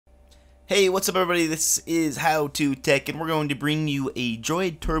Hey, what's up everybody? This is How To Tech, and we're going to bring you a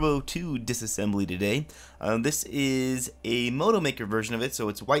Droid Turbo 2 disassembly today. This is a Moto Maker version of it, so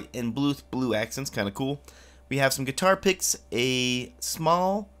it's white and blue accents, kind of cool. We have some guitar picks, a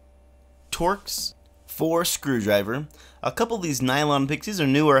small Torx 4 screwdriver, a couple of these nylon picks. These are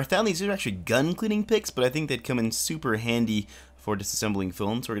newer. I found these are actually gun cleaning picks, but I think they'd come in super handy for disassembling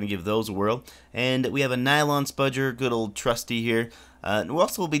film, so we're going to give those a whirl. And we have a nylon spudger, good old trusty here. We'll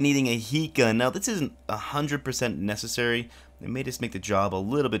also be needing a heat gun. Now this isn't 100% necessary. It may just make the job a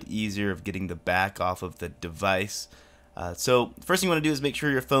little bit easier of getting the back off of the device. So first thing you want to do is make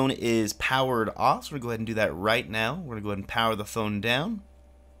sure your phone is powered off. So we're going to go ahead and do that right now. We're going to go ahead and power the phone down.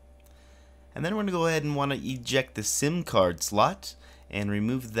 And then we're going to go ahead and want to eject the SIM card slot and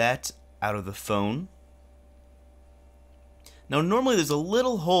remove that out of the phone. Now normally there's a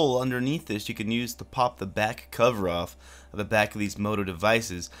little hole underneath this you can use to pop the back cover off of the back of these Moto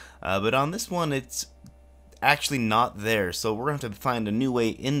devices, but on this one it's actually not there, so we're going to have to find a new way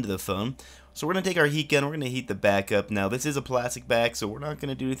into the phone. So we're going to take our heat gun, we're going to heat the back up. Now this is a plastic back, so we're not going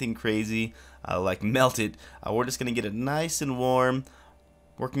to do anything crazy like melt it. We're just going to get it nice and warm,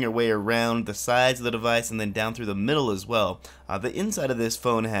 working our way around the sides of the device and then down through the middle as well. The inside of this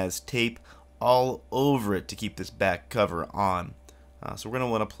phone has tape all over it to keep this back cover on. So we're going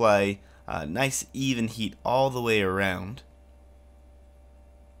to want to apply nice even heat all the way around.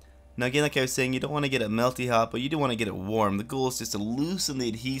 Now again, like I was saying, you don't want to get it melty hot, but you do want to get it warm. The goal is just to loosen the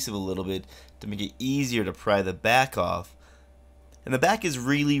adhesive a little bit to make it easier to pry the back off. And the back is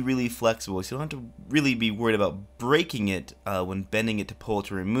really flexible, so you don't have to really be worried about breaking it when bending it to pull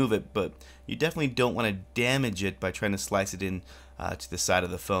to remove it, but you definitely don't want to damage it by trying to slice it in to the side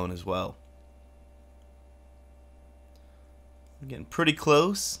of the phone as well. We're getting pretty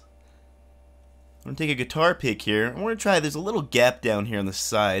close. I'm going to take a guitar pick here, and we're going to try, there's a little gap down here on the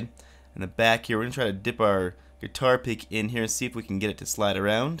side and the back here. We're going to try to dip our guitar pick in here and see if we can get it to slide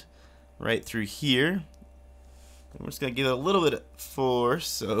around right through here. And we're just going to give it a little bit of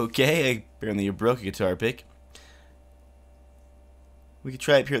force. Okay, apparently you broke a guitar pick. We could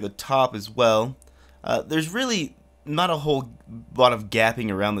try up here at the top as well. There's really not a whole lot of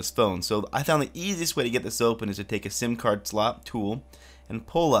gapping around this phone, so I found the easiest way to get this open is to take a SIM card slot tool and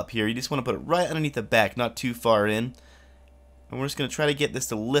pull up here. You just want to put it right underneath the back, not too far in, and we're just going to try to get this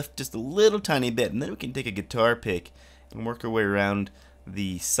to lift just a little tiny bit, and then we can take a guitar pick and work our way around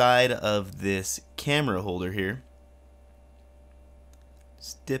the side of this camera holder here.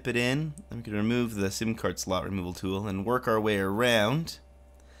 Just dip it in, and we can remove the SIM card slot removal tool and work our way around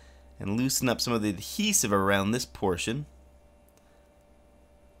and loosen up some of the adhesive around this portion.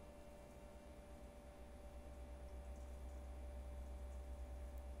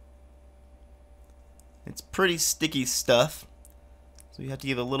 It's pretty sticky stuff, so you have to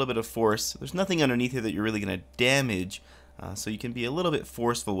give a little bit of force. There's nothing underneath here that you're really going to damage, so you can be a little bit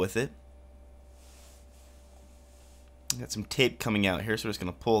forceful with it. Got some tape coming out here, so we're just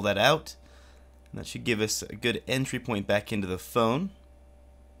going to pull that out, and that should give us a good entry point back into the phone.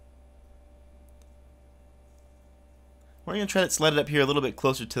 We're going to try to slide it up here a little bit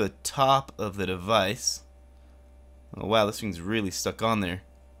closer to the top of the device. Oh wow, this thing's really stuck on there.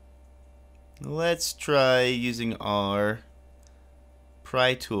 Let's try using our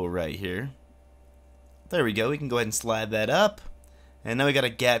pry tool right here. There we go, we can go ahead and slide that up. And now we got a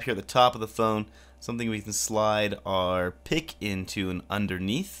gap here at the top of the phone, something we can slide our pick into and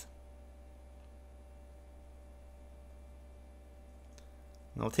underneath.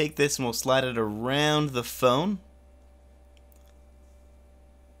 And I'll take this and we'll slide it around the phone.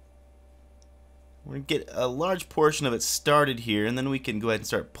 We're going to get a large portion of it started here, and then we can go ahead and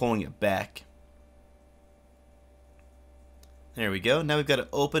start pulling it back. There we go. Now we've got it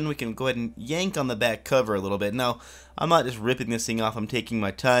open. We can go ahead and yank on the back cover a little bit. Now, I'm not just ripping this thing off. I'm taking my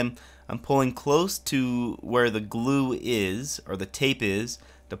time. I'm pulling close to where the glue is, or the tape is,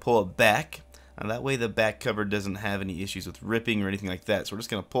 to pull it back. And that way the back cover doesn't have any issues with ripping or anything like that. So we're just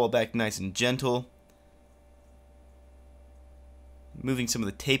going to pull it back nice and gentle. Moving some of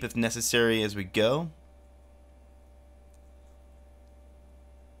the tape if necessary as we go.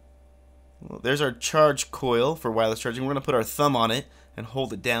 Well, there's our charge coil for wireless charging. We're going to put our thumb on it and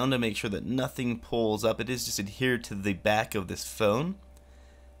hold it down to make sure that nothing pulls up. It is just adhered to the back of this phone.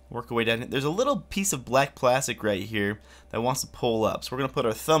 Work our way down. There's a little piece of black plastic right here that wants to pull up. So we're going to put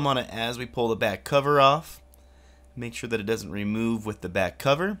our thumb on it as we pull the back cover off. Make sure that it doesn't remove with the back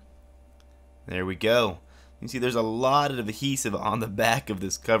cover. There we go. You can see there's a lot of adhesive on the back of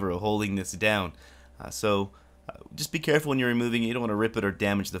this cover holding this down. So just be careful when you're removing it. You don't want to rip it or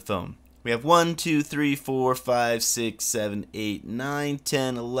damage the phone. We have 1, 2, 3, 4, 5, 6, 7, 8, 9,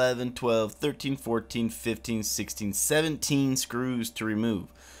 10, 11, 12, 13, 14, 15, 16, 17 screws to remove.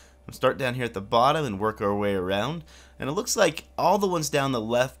 We'll start down here at the bottom and work our way around. And it looks like all the ones down the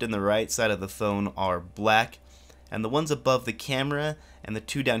left and the right side of the phone are black, and the ones above the camera and the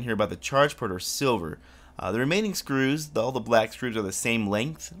two down here by the charge port are silver. The remaining screws, all the black screws, are the same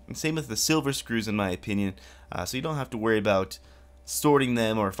length, and same with the silver screws in my opinion, so you don't have to worry about sorting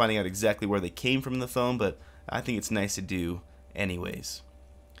them or finding out exactly where they came from in the phone, but I think it's nice to do anyways.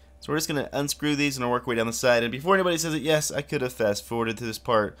 So we're just going to unscrew these and work our way down the side. And before anybody says it, yes, I could have fast forwarded to this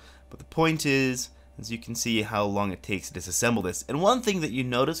part, but the point is, as you can see, how long it takes to disassemble this. And one thing that you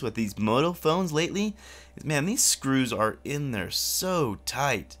notice with these Moto phones lately is, man, these screws are in there so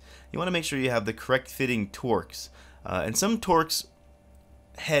tight. You want to make sure you have the correct fitting Torx. And some Torx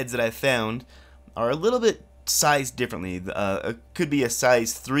heads that I've found are a little bit sized differently. It could be a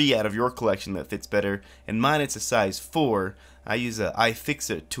size 3 out of your collection that fits better, and mine it's a size 4. I use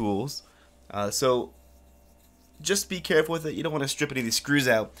iFixit tools, so just be careful with it. You don't want to strip any of these screws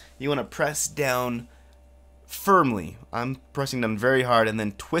out. You want to press down firmly. I'm pressing down very hard and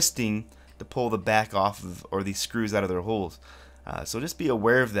then twisting to pull the back off of, or these screws out of their holes. So just be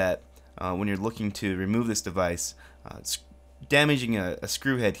aware of that when you're looking to remove this device. Damaging a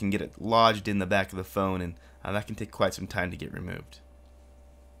screw head can get it lodged in the back of the phone, and that can take quite some time to get removed.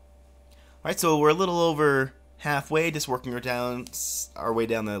 Alright, so we're a little over halfway, just working our way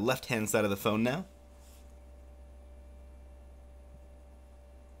down the left hand side of the phone now.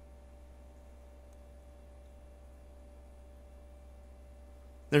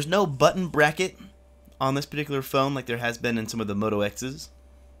 There's no button bracket on this particular phone like there has been in some of the Moto X's.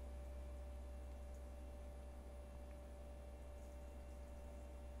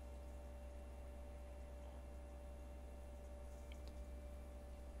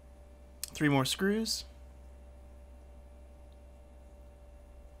 Three more screws.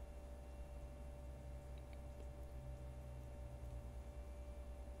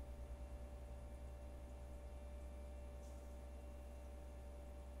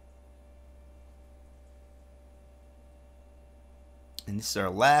 And this is our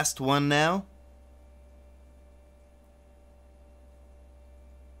last one now.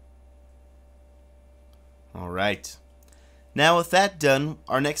 Alright. Now with that done,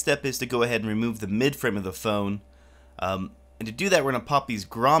 our next step is to go ahead and remove the mid-frame of the phone. And to do that, we're going to pop these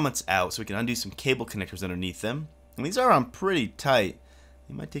grommets out so we can undo some cable connectors underneath them. And these are on pretty tight.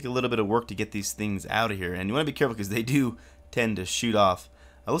 It might take a little bit of work to get these things out of here. And you want to be careful because they do tend to shoot off.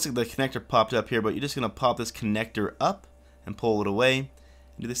 It looks like the connector popped up here, but you're just going to pop this connector up and pull it away. And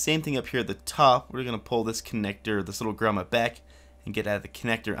do the same thing up here at the top. We're going to pull this connector, this little grommet back, and get out the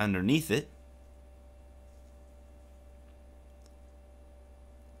connector underneath it.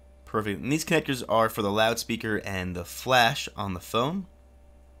 Perfect. And these connectors are for the loudspeaker and the flash on the phone.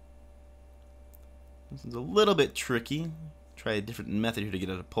 This is a little bit tricky. Try a different method here to get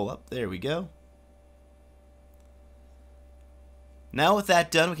it to pull up. There we go. Now with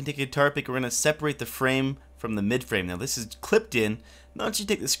that done, we can take a guitar pick. We're going to separate the frame from the mid frame. Now this is clipped in. Once you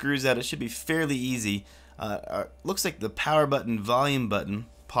take the screws out, it should be fairly easy. Looks like the power button, volume button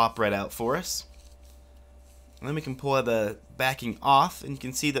pop right out for us. And then we can pull the backing off, and you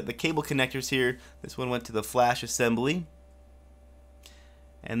can see that the cable connectors here, this one went to the flash assembly,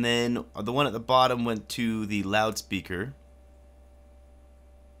 and then the one at the bottom went to the loudspeaker.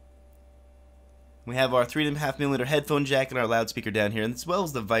 We have our 3.5mm headphone jack and our loudspeaker down here, as well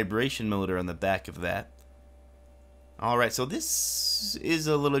as the vibration motor on the back of that. Alright, so this is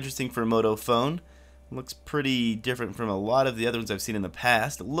a little interesting for a Moto phone. It looks pretty different from a lot of the other ones I've seen in the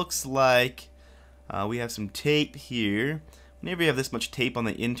past. It looks like we have some tape here. Whenever you have this much tape on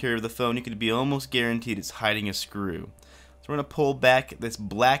the interior of the phone, you can be almost guaranteed it's hiding a screw. So we're going to pull back this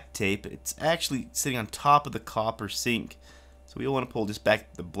black tape. It's actually sitting on top of the copper sink. So we want to pull just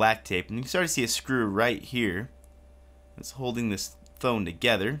back the black tape. And you can start to see a screw right here that's holding this phone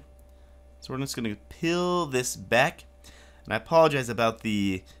together. So we're just going to peel this back. And I apologize about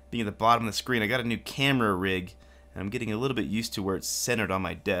the being at the bottom of the screen. I got a new camera rig, and I'm getting a little bit used to where it's centered on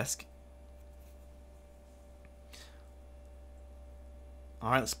my desk.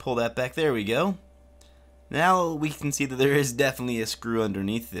 Alright, let's pull that back. There we go. Now we can see that there is definitely a screw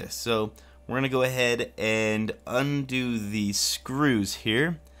underneath this. So we're going to go ahead and undo the screws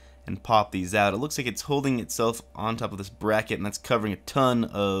here and pop these out. It looks like it's holding itself on top of this bracket, and that's covering a ton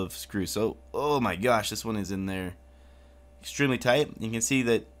of screws. So, oh my gosh, this one is in there extremely tight. You can see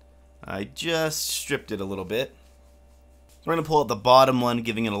that I just stripped it a little bit. We're going to pull out the bottom one,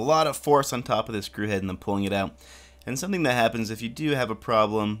 giving it a lot of force on top of the screw head and then pulling it out. And something that happens if you do have a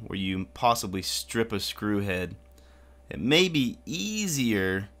problem where you possibly strip a screw head, it may be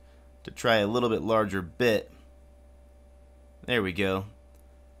easier to try a little bit larger bit. There we go.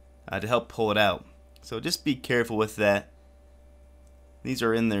 To help pull it out. So just be careful with that. These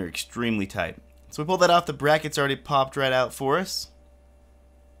are in there extremely tight. So we pull that off, the bracket's already popped right out for us.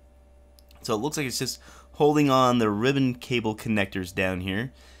 So it looks like it's just holding on the ribbon cable connectors down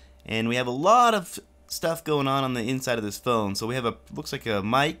here. And we have a lot of stuff going on the inside of this phone. So we have looks like a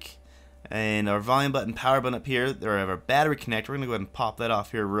mic and our volume button, power button up here. There we have our battery connector. We're going to go ahead and pop that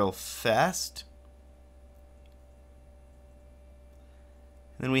off here real fast.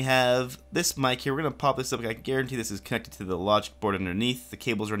 And then we have this mic here. We're going to pop this up. I can guarantee this is connected to the logic board underneath. The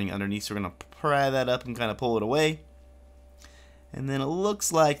cable's running underneath, so we're going to pry that up and kind of pull it away. And then it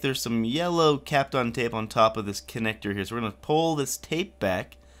looks like there's some yellow capped on tape on top of this connector here. So we're going to pull this tape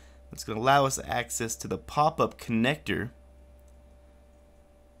back. That's going to allow us access to the pop-up connector.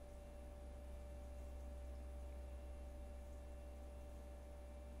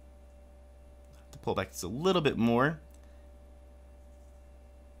 To pull back just a little bit more.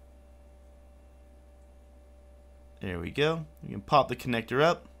 There we go. We can pop the connector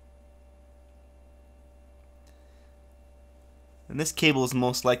up. And this cable is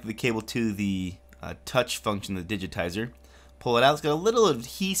most likely the cable to the touch function, the digitizer. Pull it out. It's got a little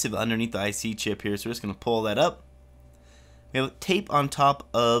adhesive underneath the IC chip here, so we're just going to pull that up. We have tape on top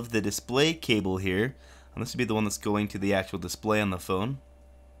of the display cable here. And this would be the one that's going to the actual display on the phone.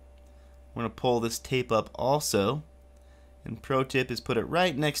 We're going to pull this tape up also. And pro tip is put it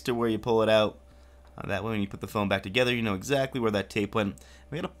right next to where you pull it out. That way when you put the phone back together, you know exactly where that tape went.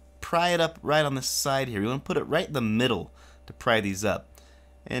 We got to pry it up right on the side here. We want to put it right in the middle to pry these up.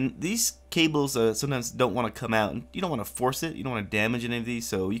 And these cables sometimes don't want to come out, and you don't want to force it. You don't want to damage any of these,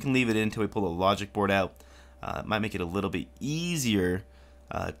 so you can leave it in until we pull the logic board out. It might make it a little bit easier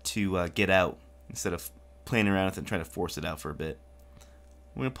to get out instead of playing around with it and trying to force it out for a bit.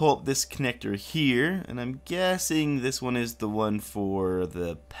 I'm going to pull up this connector here, and I'm guessing this one is the one for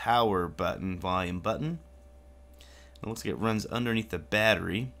the power button, volume button. It looks like it runs underneath the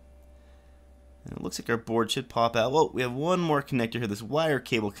battery. And it looks like our board should pop out. Well, we have one more connector here, this wire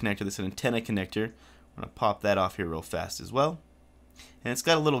cable connector, this antenna connector. I'm going to pop that off here real fast as well. And it's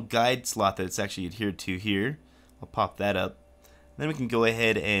got a little guide slot that it's actually adhered to here. I'll pop that up. Then we can go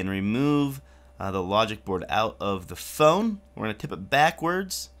ahead and remove the logic board out of the phone. We're going to tip it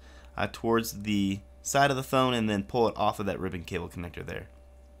backwards towards the side of the phone and then pull it off of that ribbon cable connector there.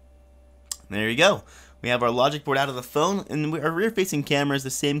 There you go. We have our logic board out of the phone, and our rear facing camera is the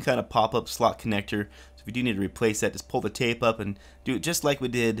same kind of pop-up slot connector. So if you do need to replace that, just pull the tape up and do it just like we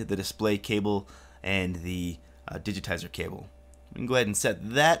did the display cable and the digitizer cable. We can go ahead and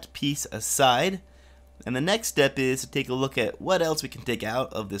set that piece aside. And the next step is to take a look at what else we can take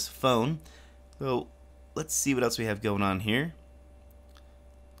out of this phone. So let's see what else we have going on here.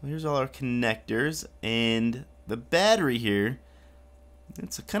 Here's all our connectors, and the battery here,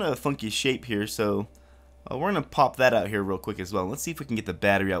 it's a kind of a funky shape here, so we're going to pop that out here real quick as well. Let's see if we can get the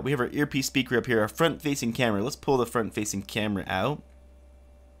battery out. We have our earpiece speaker up here, our front-facing camera. Let's pull the front-facing camera out.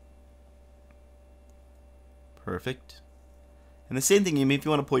 Perfect. And the same thing, if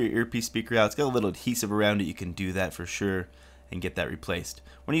you want to pull your earpiece speaker out, it's got a little adhesive around it. You can do that for sure and get that replaced.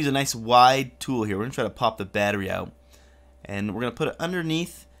 We're going to use a nice wide tool here. We're going to try to pop the battery out. And we're going to put it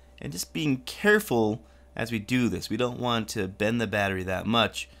underneath, and just being careful as we do this. We don't want to bend the battery that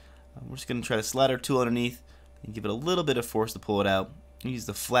much. We're just going to try to slide our tool underneath and give it a little bit of force to pull it out. Use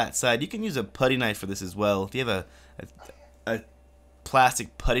the flat side. You can use a putty knife for this as well. If you have a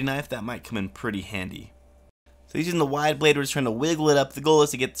plastic putty knife, that might come in pretty handy. So using the wide blade, we're just trying to wiggle it up. The goal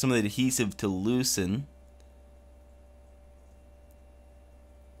is to get some of the adhesive to loosen.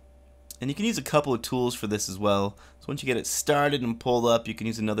 And you can use a couple of tools for this as well. So once you get it started and pulled up, you can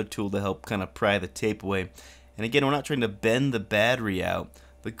use another tool to help kind of pry the tape away. And again, we're not trying to bend the battery out.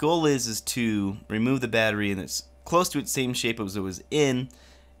 The goal is to remove the battery, and it's close to its same shape as it was in,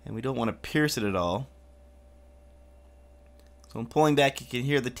 and we don't want to pierce it at all. So I'm pulling back. You can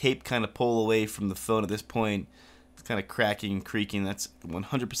hear the tape kind of pull away from the phone at this point. It's kind of cracking and creaking. That's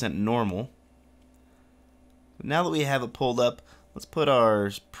 100% normal. But now that we have it pulled up, let's put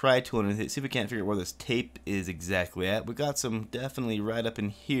our pry tool in it, see if we can't figure out where this tape is exactly at. We got some definitely right up in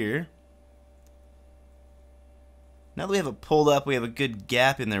here. Now that we have it pulled up, we have a good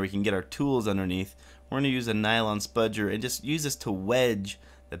gap in there we can get our tools underneath. We're going to use a nylon spudger and just use this to wedge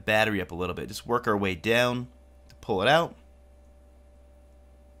the battery up a little bit. Just work our way down to pull it out.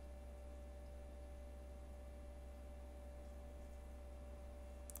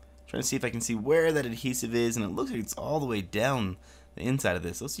 Trying to see if I can see where that adhesive is, and it looks like it's all the way down the inside of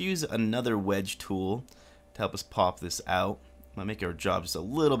this. Let's use another wedge tool to help us pop this out. Might make our job just a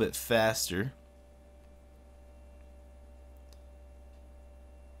little bit faster.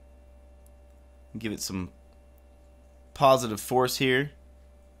 Give it some positive force here.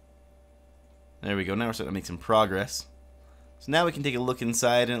 There we go. Now we're starting to make some progress. So now we can take a look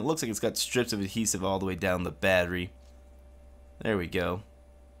inside, and it looks like it's got strips of adhesive all the way down the battery. There we go.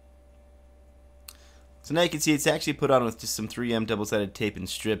 So now you can see it's actually put on with just some 3M double-sided tape and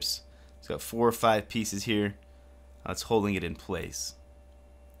strips. It's got 4 or 5 pieces here. It's holding it in place.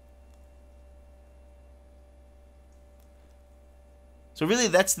 So really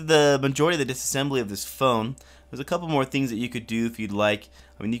that's the majority of the disassembly of this phone. There's a couple more things that you could do if you'd like.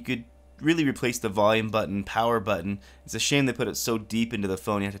 I mean, you could really replace the volume button, power button. It's a shame they put it so deep into the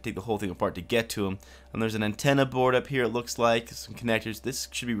phone you have to take the whole thing apart to get to them. And there's an antenna board up here, it looks like, some connectors. This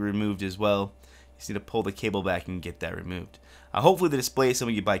should be removed as well. You just need to pull the cable back and get that removed. Hopefully the display some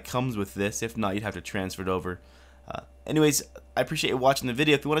of you buy comes with this. If not, you'd have to transfer it over. Anyways, I appreciate you watching the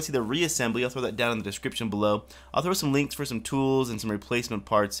video. If you want to see the reassembly, I'll throw that down in the description below. I'll throw some links for some tools and some replacement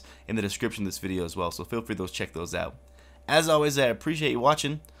parts in the description of this video as well, so feel free to check those out. As always, I appreciate you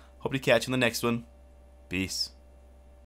watching. Hope to catch you in the next one. Peace.